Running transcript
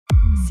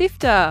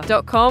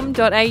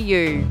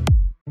sifter.com.au.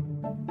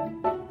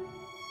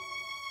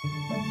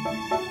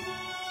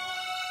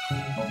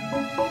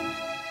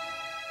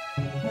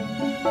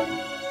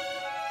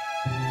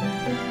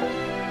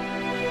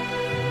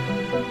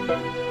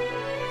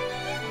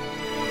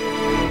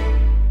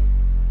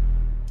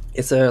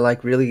 It's a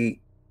really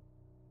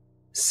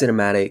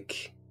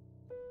cinematic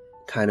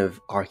kind of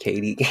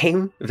arcadey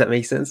game, if that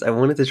makes sense. I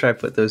wanted to try to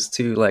put those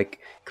two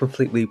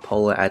completely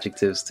polar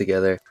adjectives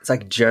together. It's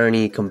like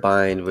Journey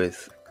combined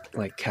with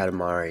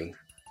Katamari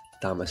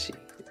Damacy.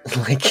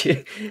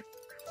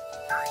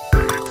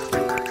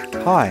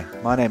 Hi,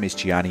 my name is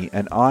Gianni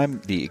and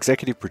I'm the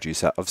executive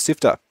producer of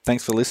Sifter.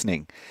 Thanks for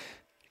listening.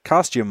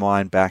 Cast your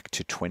mind back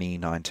to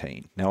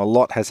 2019. Now, a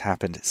lot has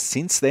happened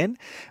since then,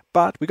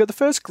 but we got the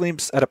first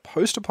glimpse at a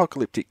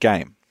post-apocalyptic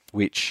game,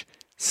 which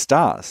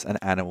stars an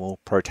animal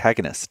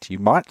protagonist. You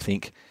might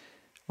think,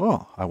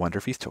 oh, I wonder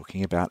if he's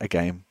talking about a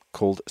game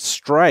called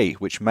Stray,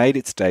 which made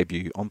its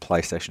debut on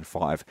PlayStation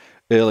 5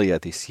 earlier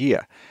this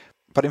year.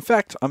 But in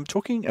fact, I'm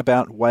talking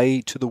about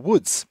Way to the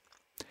Woods.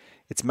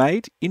 It's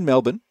made in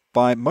Melbourne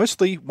by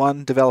mostly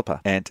one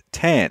developer, and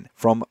Tan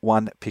from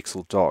One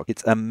Pixel Dog.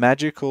 It's a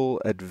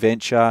magical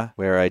adventure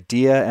where a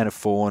deer and a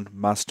fawn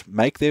must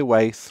make their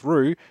way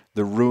through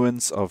the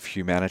ruins of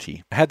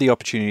humanity. I had the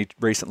opportunity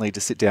recently to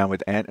sit down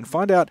with Ant and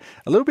find out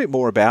a little bit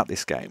more about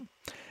this game,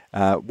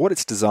 what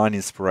its design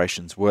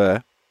inspirations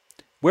were,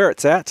 where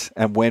it's at,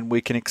 and when we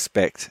can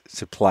expect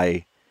to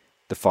play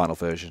the final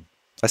version.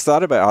 I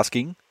started by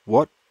asking,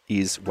 what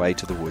is Way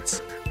to the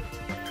Woods?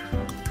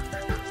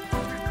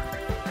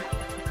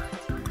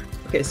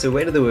 Okay, so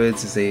Way to the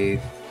Woods is a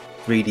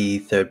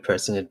 3D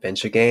third-person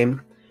adventure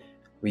game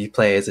where you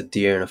play as a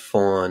deer and a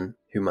fawn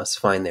who must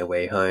find their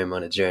way home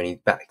on a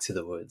journey back to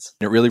the woods.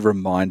 It really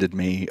reminded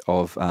me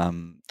of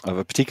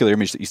a particular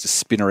image that used to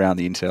spin around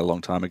the internet a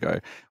long time ago.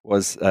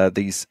 Was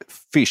these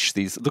fish,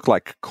 these look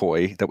like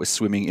koi, that were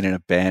swimming in an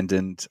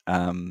abandoned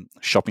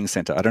shopping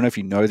centre. I don't know if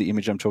you know the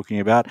image I'm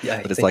talking about,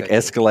 but it's like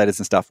escalators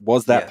and stuff.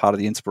 Was that part of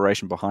the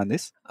inspiration behind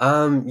this?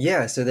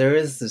 Yeah, so there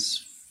is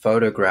this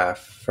photograph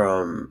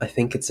from, I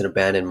think it's an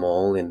abandoned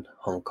mall in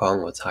Hong Kong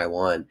or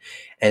Taiwan,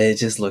 and it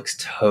just looks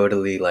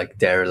totally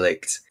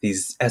derelict.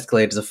 These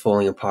escalators are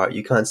falling apart.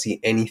 You can't see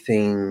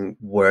anything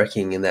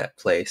working in that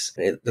place.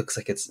 And it looks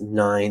like it's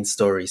 9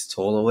 stories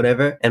tall or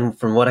whatever. And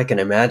from what I can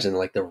imagine,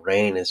 the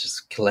rain is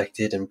just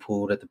collected and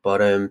pooled at the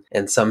bottom,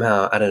 and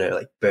somehow, I don't know,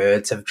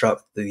 birds have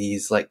dropped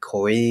these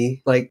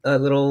koi,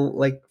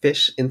 little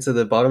fish into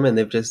the bottom, and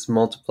they've just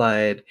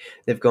multiplied.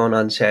 They've gone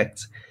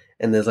unchecked,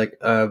 and there's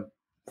a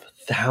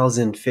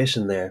 1,000 fish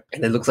in there,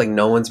 and it looks like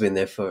no one's been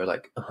there for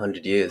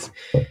 100 years.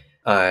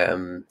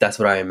 That's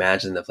what I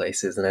imagine the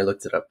place is, and I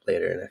looked it up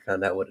later and I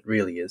found out what it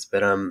really is,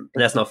 but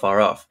that's not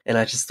far off. And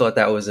I just thought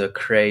that was a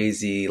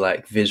crazy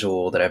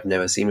visual that I've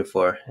never seen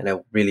before, and I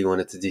really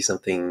wanted to do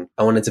something.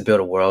 I wanted to build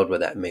a world where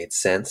that made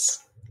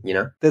sense.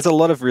 There's a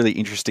lot of really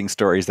interesting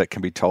stories that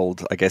can be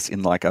told, I guess,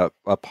 in a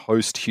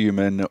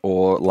post-human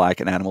or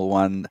an Animal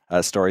One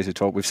stories we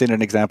told. We've seen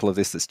an example of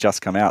this that's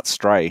just come out,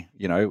 Stray,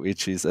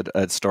 which is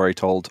a story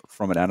told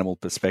from an animal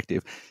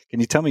perspective. Can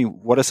you tell me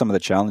what are some of the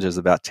challenges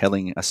about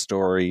telling a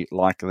story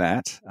like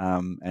that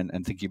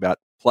and thinking about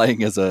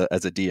playing as a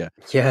deer?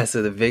 Yeah,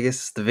 so the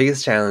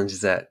biggest challenge is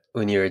that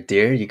when you're a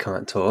deer, you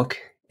can't talk.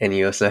 And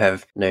you also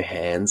have no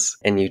hands,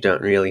 and you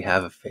don't really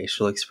have a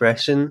facial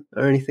expression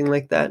or anything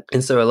like that.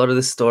 And so a lot of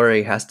the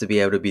story has to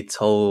be able to be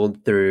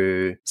told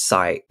through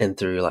sight and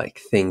through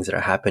things that are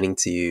happening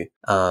to you.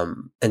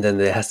 And then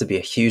there has to be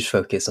a huge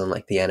focus on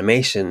the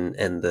animation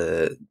and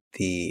the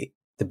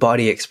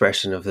body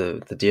expression of the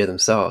deer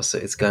themselves.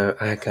 So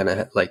I kind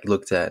of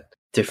looked at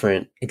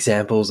different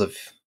examples of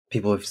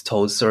people who've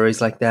told stories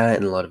like that,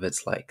 and a lot of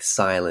it's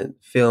silent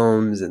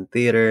films and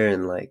theater,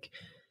 and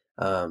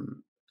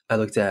I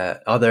looked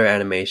at other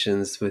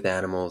animations with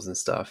animals and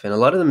stuff, and a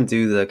lot of them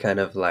do the kind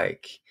of the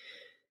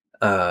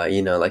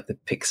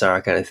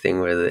Pixar kind of thing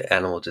where the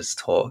animal just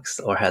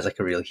talks or has a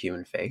real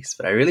human face.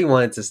 But I really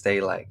wanted to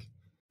stay I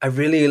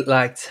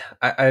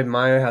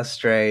admire how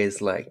Stray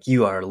is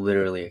you are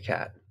literally a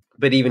cat.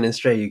 But even in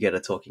Stray, you get a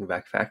talking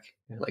backpack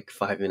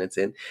 5 minutes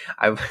in.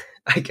 I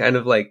kind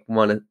of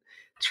want to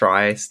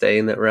try stay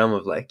in that realm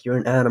of you're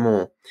an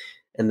animal,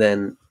 and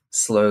then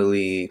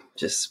slowly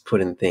just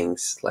put in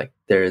things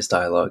there is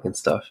dialogue and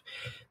stuff.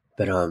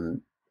 But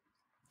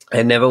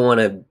I never want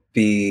to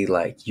be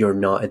you're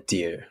not a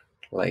deer.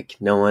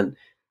 No one,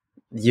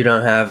 you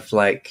don't have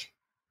an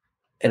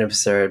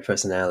absurd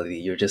personality.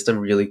 You're just a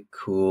really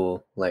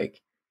cool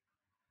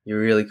you're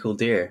a really cool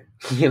deer.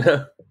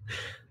 You're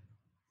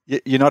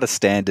not a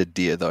standard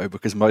deer though,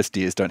 because most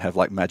deers don't have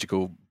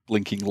magical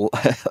blinking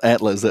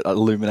antlers that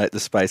illuminate the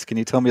space. Can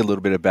you tell me a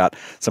little bit about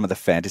some of the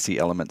fantasy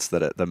elements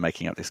that are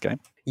making up this game?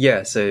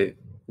 Yeah, so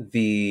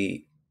there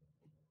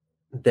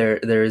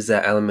is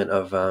that element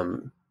of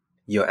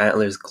your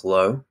antlers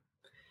glow,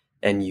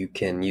 and you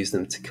can use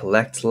them to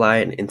collect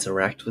light and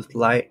interact with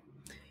light,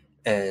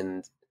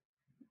 and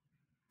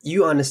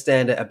you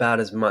understand it about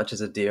as much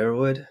as a deer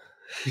would,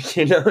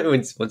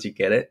 once you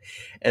get it,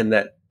 and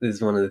that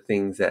is one of the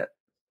things that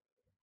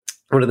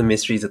one of the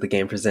mysteries that the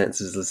game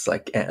presents is this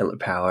like antler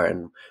power,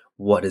 and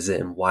what is it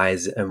and why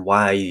is it and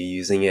why are you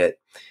using it,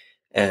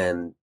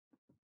 and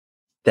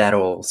that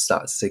all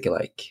starts to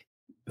like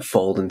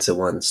fold into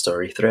one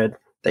story thread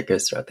that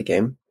goes throughout the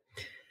game.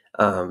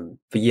 But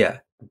yeah,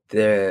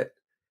 the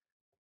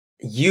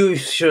you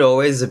should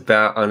always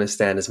about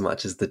understand as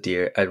much as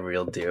a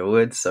real deer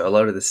would. So a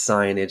lot of the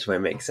signage might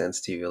make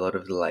sense to you. A lot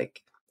of the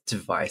like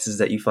devices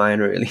that you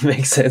find really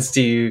make sense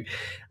to you.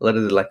 A lot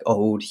of the like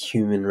old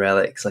human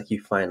relics, like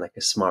you find like a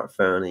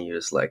smartphone and you're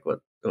just like, what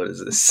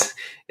is this?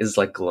 It's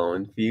like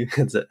glowing for you.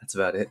 That's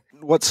about it.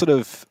 What sort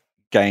of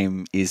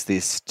game is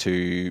this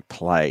to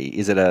play?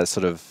 Is it a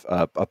sort of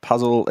a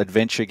puzzle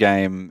adventure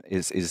game?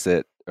 Is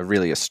it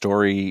really a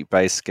story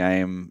based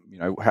game? You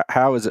know,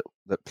 how is it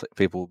that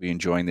people will be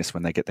enjoying this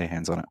when they get their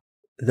hands on it?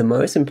 The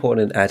most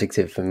important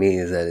adjective for me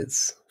is that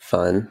it's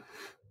fun.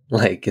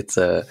 Like it's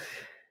a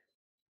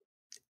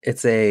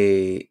it's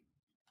a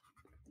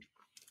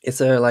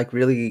like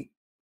really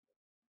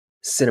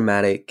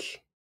cinematic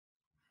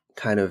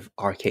kind of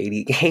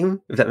arcadey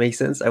game, if that makes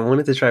sense. I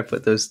wanted to try to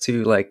put those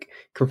two like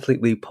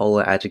completely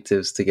polar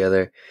adjectives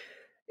together.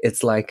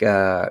 It's like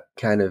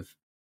it's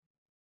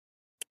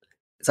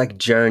like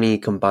Journey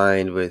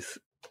combined with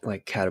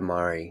like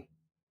Katamari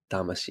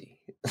Damacy.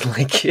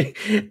 Like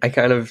I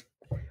kind of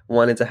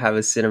wanted to have a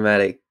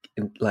cinematic,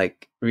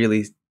 like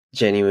really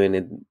genuine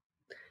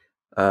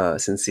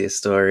and sincere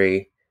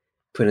story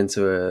put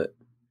into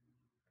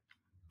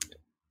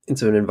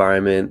an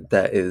environment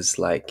that is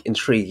like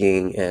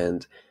intriguing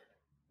and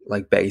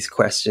like base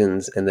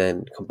questions, and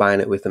then combine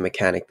it with a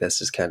mechanic that's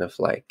just kind of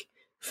like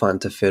fun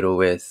to fiddle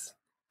with.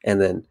 And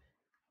then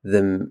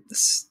the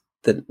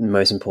the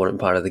most important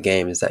part of the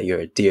game is that you're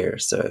a deer,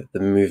 so the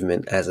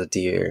movement as a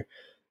deer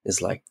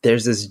is like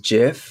there's this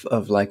gif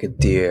of like a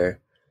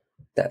deer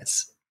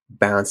that's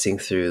bouncing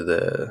through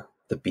the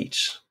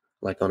beach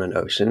like on an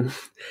ocean.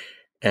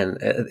 And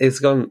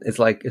it's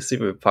like a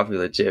super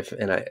popular gif,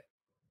 and I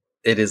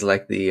it is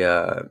like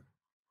the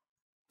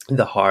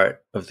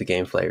heart of the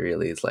gameplay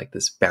really is like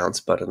this bounce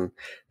button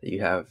that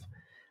you have.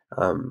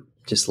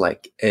 Just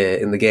like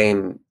in the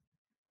game,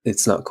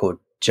 it's not called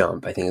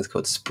jump. I think it's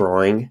called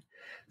sproing.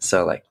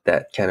 So like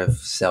that kind of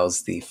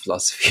sells the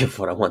philosophy of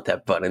what I want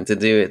that button to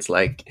do. It's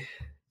like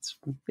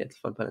it's a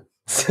fun button.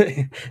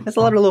 There's a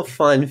lot of little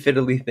fun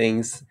fiddly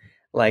things.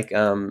 Like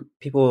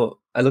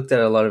people, I looked at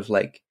a lot of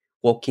like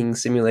walking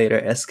simulator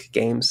esque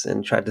games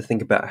and tried to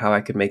think about how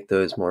I could make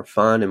those more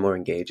fun and more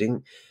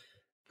engaging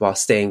while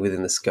staying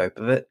within the scope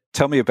of it.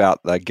 Tell me about,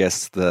 I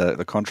guess,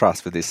 the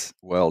contrast for this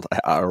world.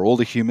 Are all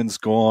the humans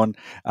gone?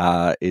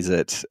 Is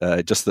it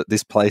just that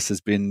this place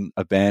has been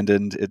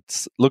abandoned?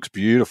 It looks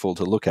beautiful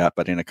to look at,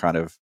 but in a kind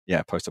of,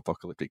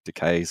 post-apocalyptic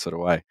decay sort of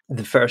way.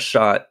 The first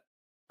shot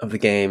of the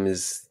game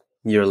is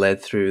you're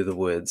led through the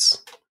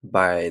woods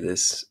by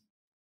this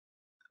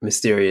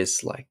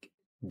mysterious, like,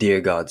 deer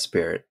god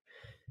spirit.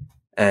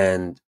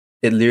 And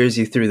it lures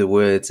you through the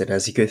woods, and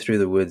as you go through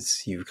the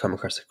woods, you come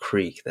across a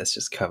creek that's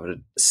just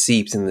covered,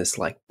 seeped in this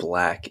like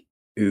black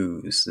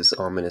ooze, this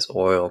ominous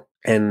oil.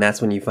 And that's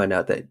when you find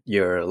out that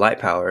your light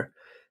power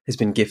has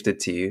been gifted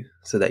to you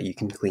so that you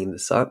can clean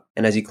this up.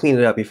 And as you clean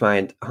it up, you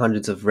find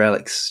hundreds of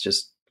relics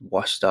just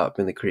washed up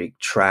in the creek,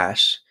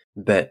 trash.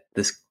 But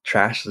this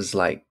trash is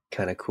like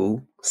kind of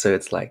cool. So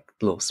it's like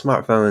little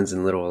smartphones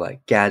and little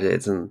like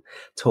gadgets and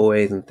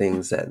toys and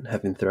things that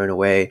have been thrown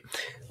away,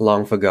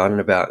 long forgotten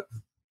about.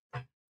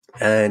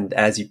 And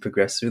as you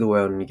progress through the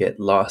world and you get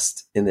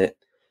lost in it,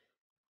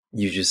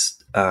 you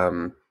just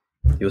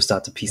you'll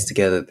start to piece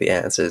together the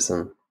answers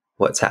and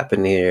what's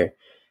happened here,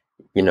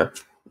 you know.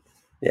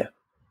 Yeah.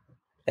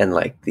 And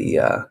like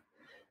the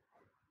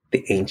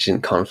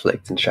ancient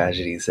conflict and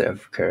tragedies that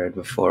have occurred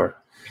before,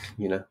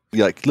 you know.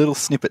 Like little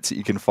snippets that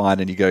you can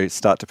find and you go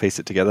start to piece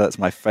it together. That's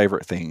my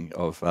favorite thing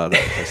of that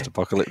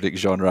post-apocalyptic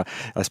genre.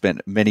 I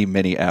spent many,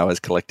 many hours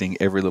collecting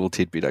every little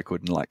tidbit I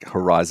could in like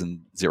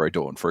Horizon Zero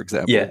Dawn, for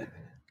example. Yeah.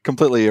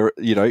 Completely,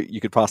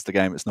 you could pass the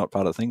game. It's not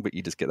part of the thing, but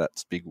you just get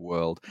that big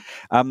world.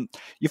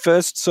 You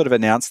first sort of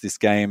announced this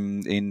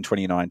game in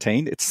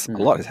 2019. A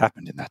lot has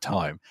happened in that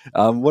time.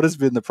 What has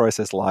been the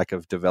process like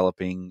of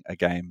developing a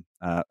game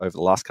over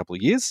the last couple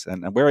of years,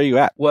 and where are you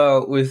at?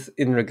 Well,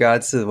 in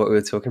regards to what we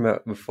were talking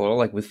about before,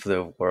 like with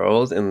the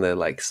world and the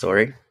like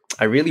story,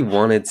 I really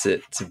wanted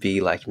it to be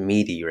like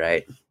meaty,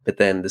 right? But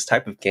then this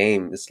type of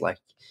game is like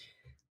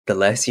the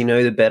less you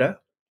know, the better.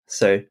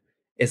 So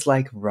it's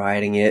like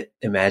writing it,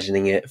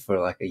 imagining it for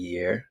like a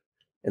year,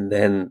 and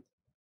then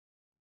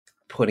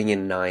putting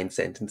in 9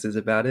 sentences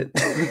about it.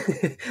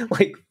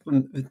 Like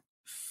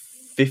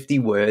 50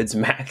 words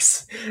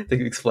max,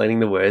 like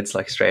explaining the words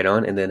like straight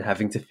on, and then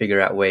having to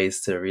figure out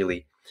ways to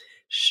really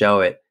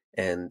show it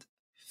and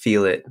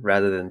feel it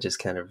rather than just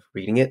kind of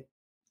reading it.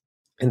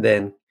 And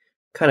then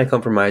kind of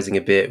compromising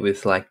a bit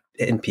with like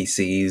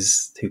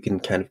NPCs who can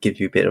kind of give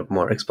you a bit of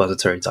more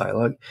expository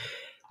dialogue.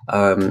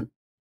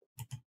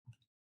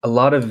 A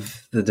lot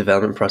of the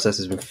development process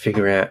has been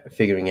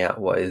figuring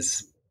out what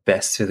is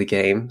best for the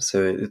game.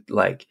 So it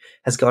like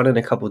has gone in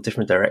a couple of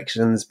different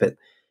directions, but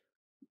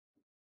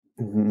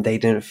they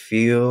didn't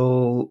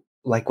feel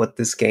like what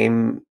this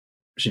game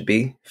should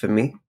be for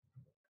me.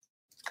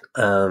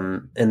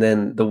 And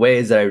then the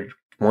ways that I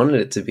wanted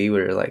it to be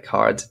were like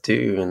hard to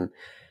do,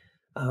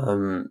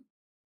 and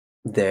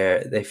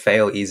they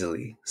fail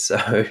easily.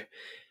 So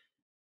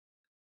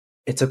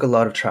it took a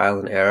lot of trial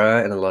and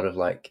error and a lot of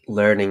like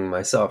learning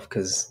myself,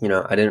 because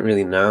I didn't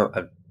really know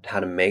how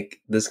to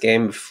make this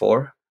game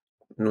before,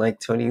 in like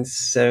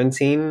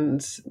 2017,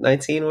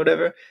 19,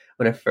 whatever.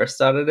 When I first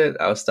started it,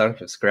 I was starting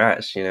from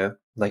scratch.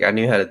 Like I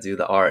knew how to do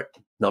the art,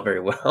 not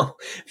very well,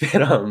 but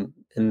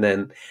and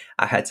then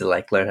I had to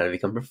like learn how to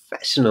become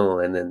professional,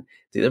 and then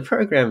do the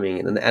programming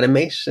and then the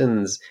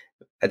animations.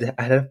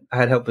 I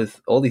had help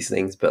with all these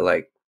things, but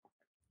like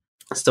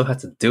I still had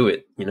to do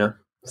it.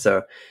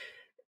 So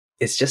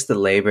it's just the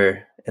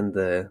labor and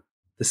the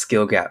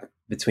skill gap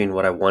between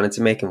what I wanted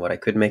to make and what I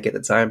could make at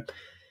the time.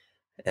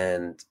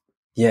 And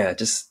yeah,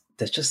 just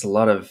there's just a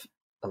lot of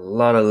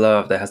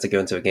love that has to go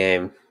into a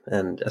game.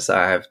 And so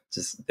I have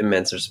just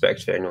immense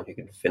respect for anyone who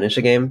can finish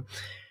a game.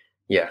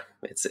 Yeah,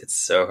 it's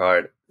so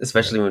hard,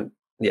 especially when,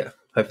 yeah,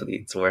 hopefully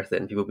it's worth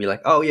it. And people be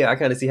like, oh yeah, I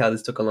kind of see how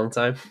this took a long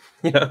time.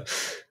 you know,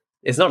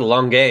 it's not a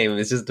long game.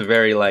 It's just a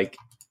very like,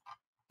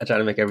 I try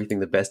to make everything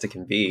the best it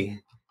can be,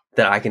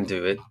 that I can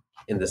do it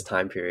in this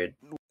time period.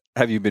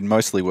 Have you been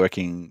mostly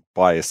working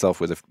by yourself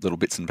with little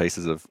bits and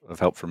pieces of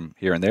help from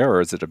here and there, or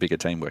is it a bigger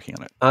team working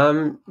on it?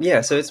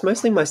 Yeah, so it's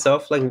mostly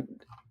myself. Like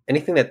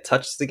anything that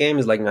touches the game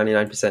is like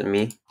 99%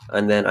 me.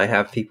 And then I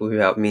have people who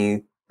help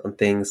me on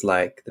things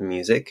like the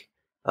music.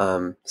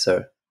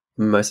 So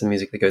most of the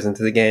music that goes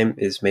into the game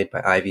is made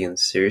by Ivy and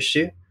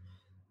Surishu.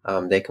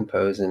 They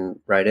compose and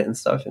write it and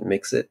stuff and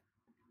mix it.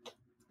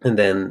 And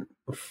then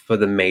for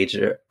the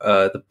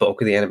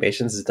bulk of the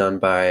animations is done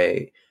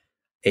by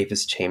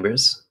Avis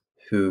Chambers,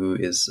 who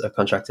is a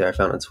contractor I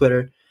found on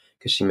Twitter,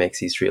 because she makes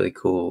these really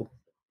cool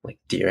like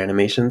deer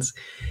animations.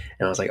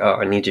 And I was like, oh,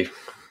 I need you.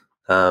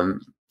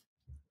 Um,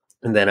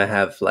 and then I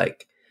have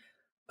like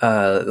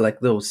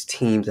those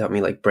teams that help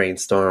me like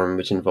brainstorm,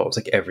 which involves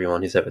like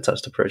everyone who's ever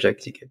touched a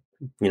project.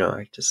 You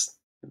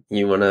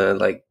want to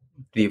like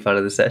be a part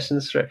of the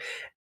sessions, right?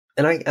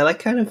 And I like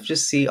kind of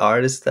just see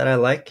artists that I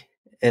like,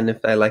 and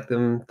if I like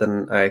them,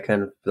 then I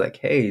kind of like,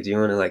 hey, do you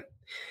want to like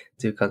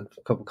do a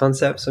couple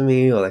concepts for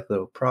me, or like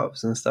little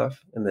props and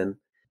stuff? And then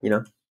you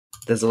know,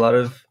 there's a lot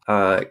of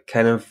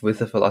kind of with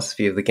the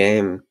philosophy of the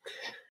game,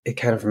 it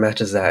kind of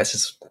matches that. It's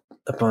just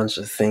a bunch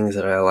of things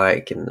that I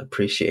like and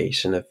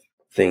appreciation of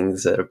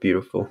things that are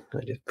beautiful.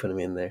 I just put them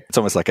in there. It's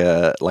almost like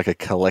a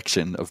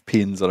collection of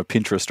pins on a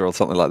Pinterest or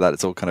something like that.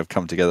 It's all kind of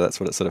come together. That's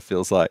what it sort of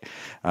feels like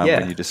Yeah.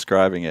 when you're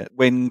describing it.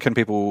 When can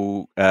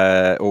people,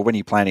 or when are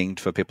you planning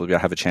for people to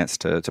have a chance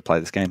to play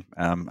this game?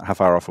 How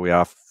far off are we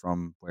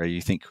from where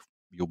you think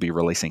you'll be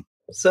releasing?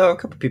 So a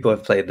couple of people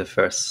have played the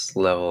first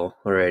level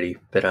already,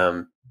 but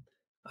I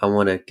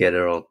want to get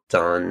it all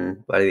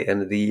done by the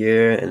end of the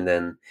year, and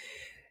then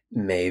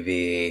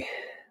maybe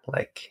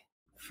like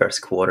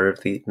first quarter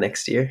of the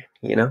next year,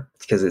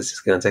 because it's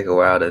just going to take a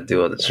while to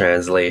do all the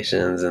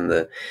translations and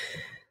the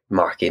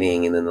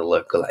marketing and then the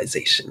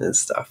localization and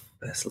stuff.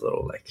 That's a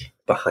little like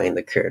behind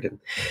the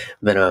curtain.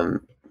 But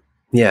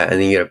yeah, and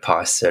then you get a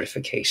pass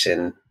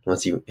certification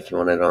if you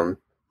want it on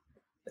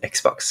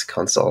Xbox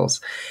consoles.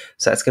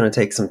 So that's going to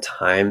take some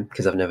time,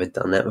 because I've never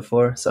done that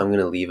before. So I'm going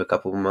to leave a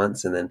couple of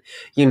months, and then,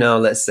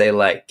 let's say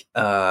like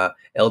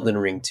Elden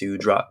Ring 2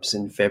 drops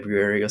in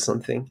February or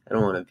something. I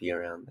don't want to be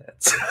around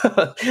that.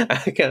 So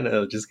I kind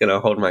of just going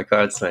to hold my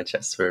cards to my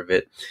chest for a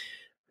bit.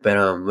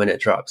 But when it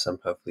drops, I'm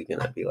hopefully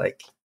going to be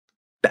like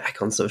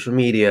back on social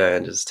media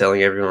and just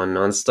telling everyone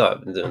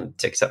nonstop and doing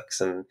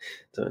TikToks and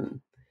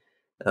doing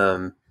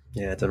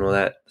doing all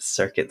that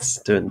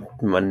circuits, doing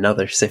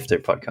another Sifter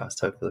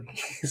podcast, hopefully.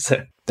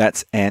 So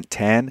that's Ant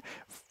Tan,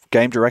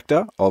 game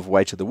director of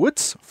Way to the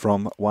Woods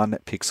from One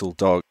Pixel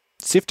Dog.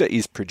 Sifter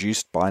is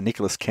produced by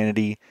Nicholas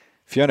Kennedy,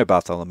 Fiona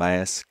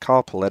Bartholomeus,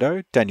 Kyle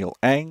Paletto, Daniel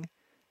Ang,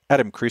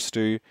 Adam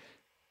Christou.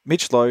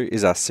 Mitch Lowe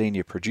is our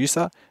senior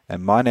producer,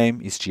 and my name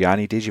is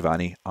Gianni Di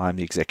Giovanni. I'm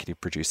the executive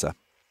producer.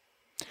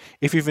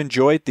 If you've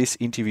enjoyed this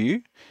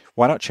interview,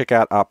 why not check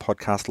out our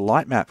podcast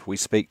Lightmap? We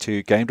speak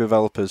to game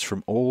developers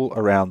from all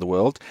around the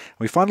world, and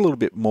we find a little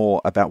bit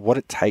more about what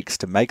it takes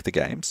to make the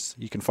games.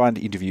 You can find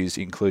interviews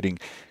including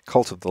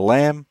Cult of the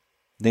Lamb,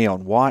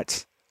 Neon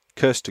White,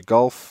 Curse to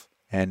Golf,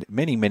 and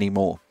many, many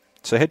more.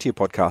 So head to your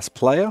podcast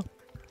player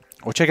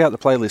or check out the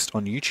playlist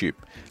on YouTube.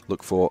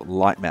 Look for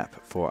Lightmap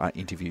for our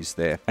interviews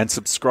there. And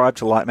subscribe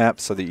to Lightmap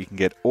so that you can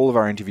get all of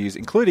our interviews,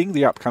 including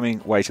the upcoming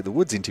Way to the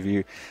Woods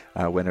interview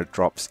when it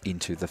drops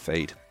into the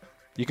feed.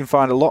 You can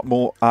find a lot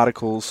more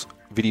articles,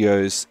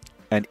 videos,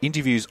 and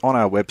interviews on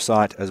our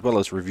website, as well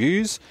as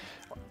reviews.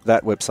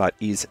 That website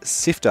is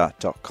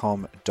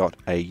sifter.com.au.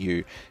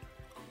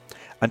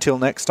 Until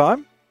next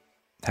time,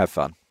 have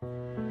fun.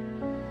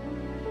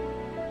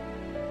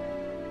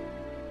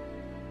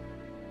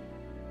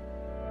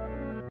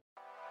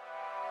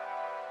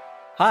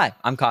 Hi,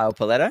 I'm Kyle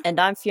Paletto. And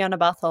I'm Fiona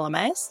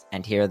Bartholomeus.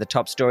 And here are the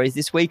top stories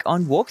this week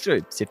on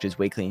Walkthrough, Sifter's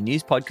weekly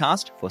news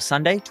podcast for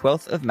Sunday,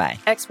 12th of May.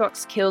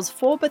 Xbox kills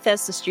 4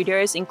 Bethesda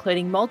studios,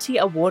 including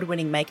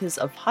multi-award-winning makers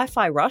of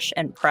Hi-Fi Rush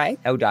and Prey.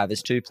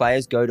 Helldivers 2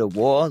 players go to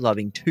war,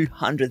 lobbing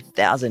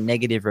 200,000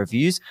 negative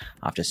reviews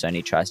after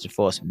Sony tries to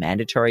force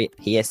mandatory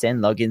PSN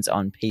logins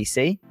on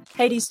PC.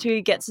 Hades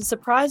 2 gets a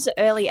surprise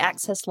early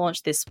access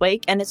launch this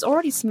week, and it's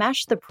already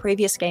smashed the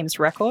previous game's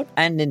record.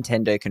 And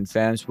Nintendo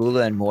confirms we'll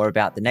learn more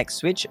about the next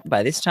Switch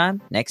by this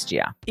time next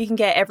year. You can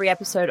get every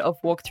episode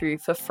of Walkthrough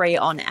for free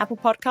on Apple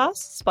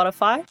Podcasts,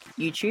 Spotify,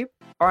 YouTube,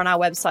 or on our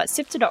website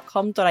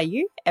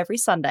sifter.com.au every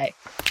Sunday.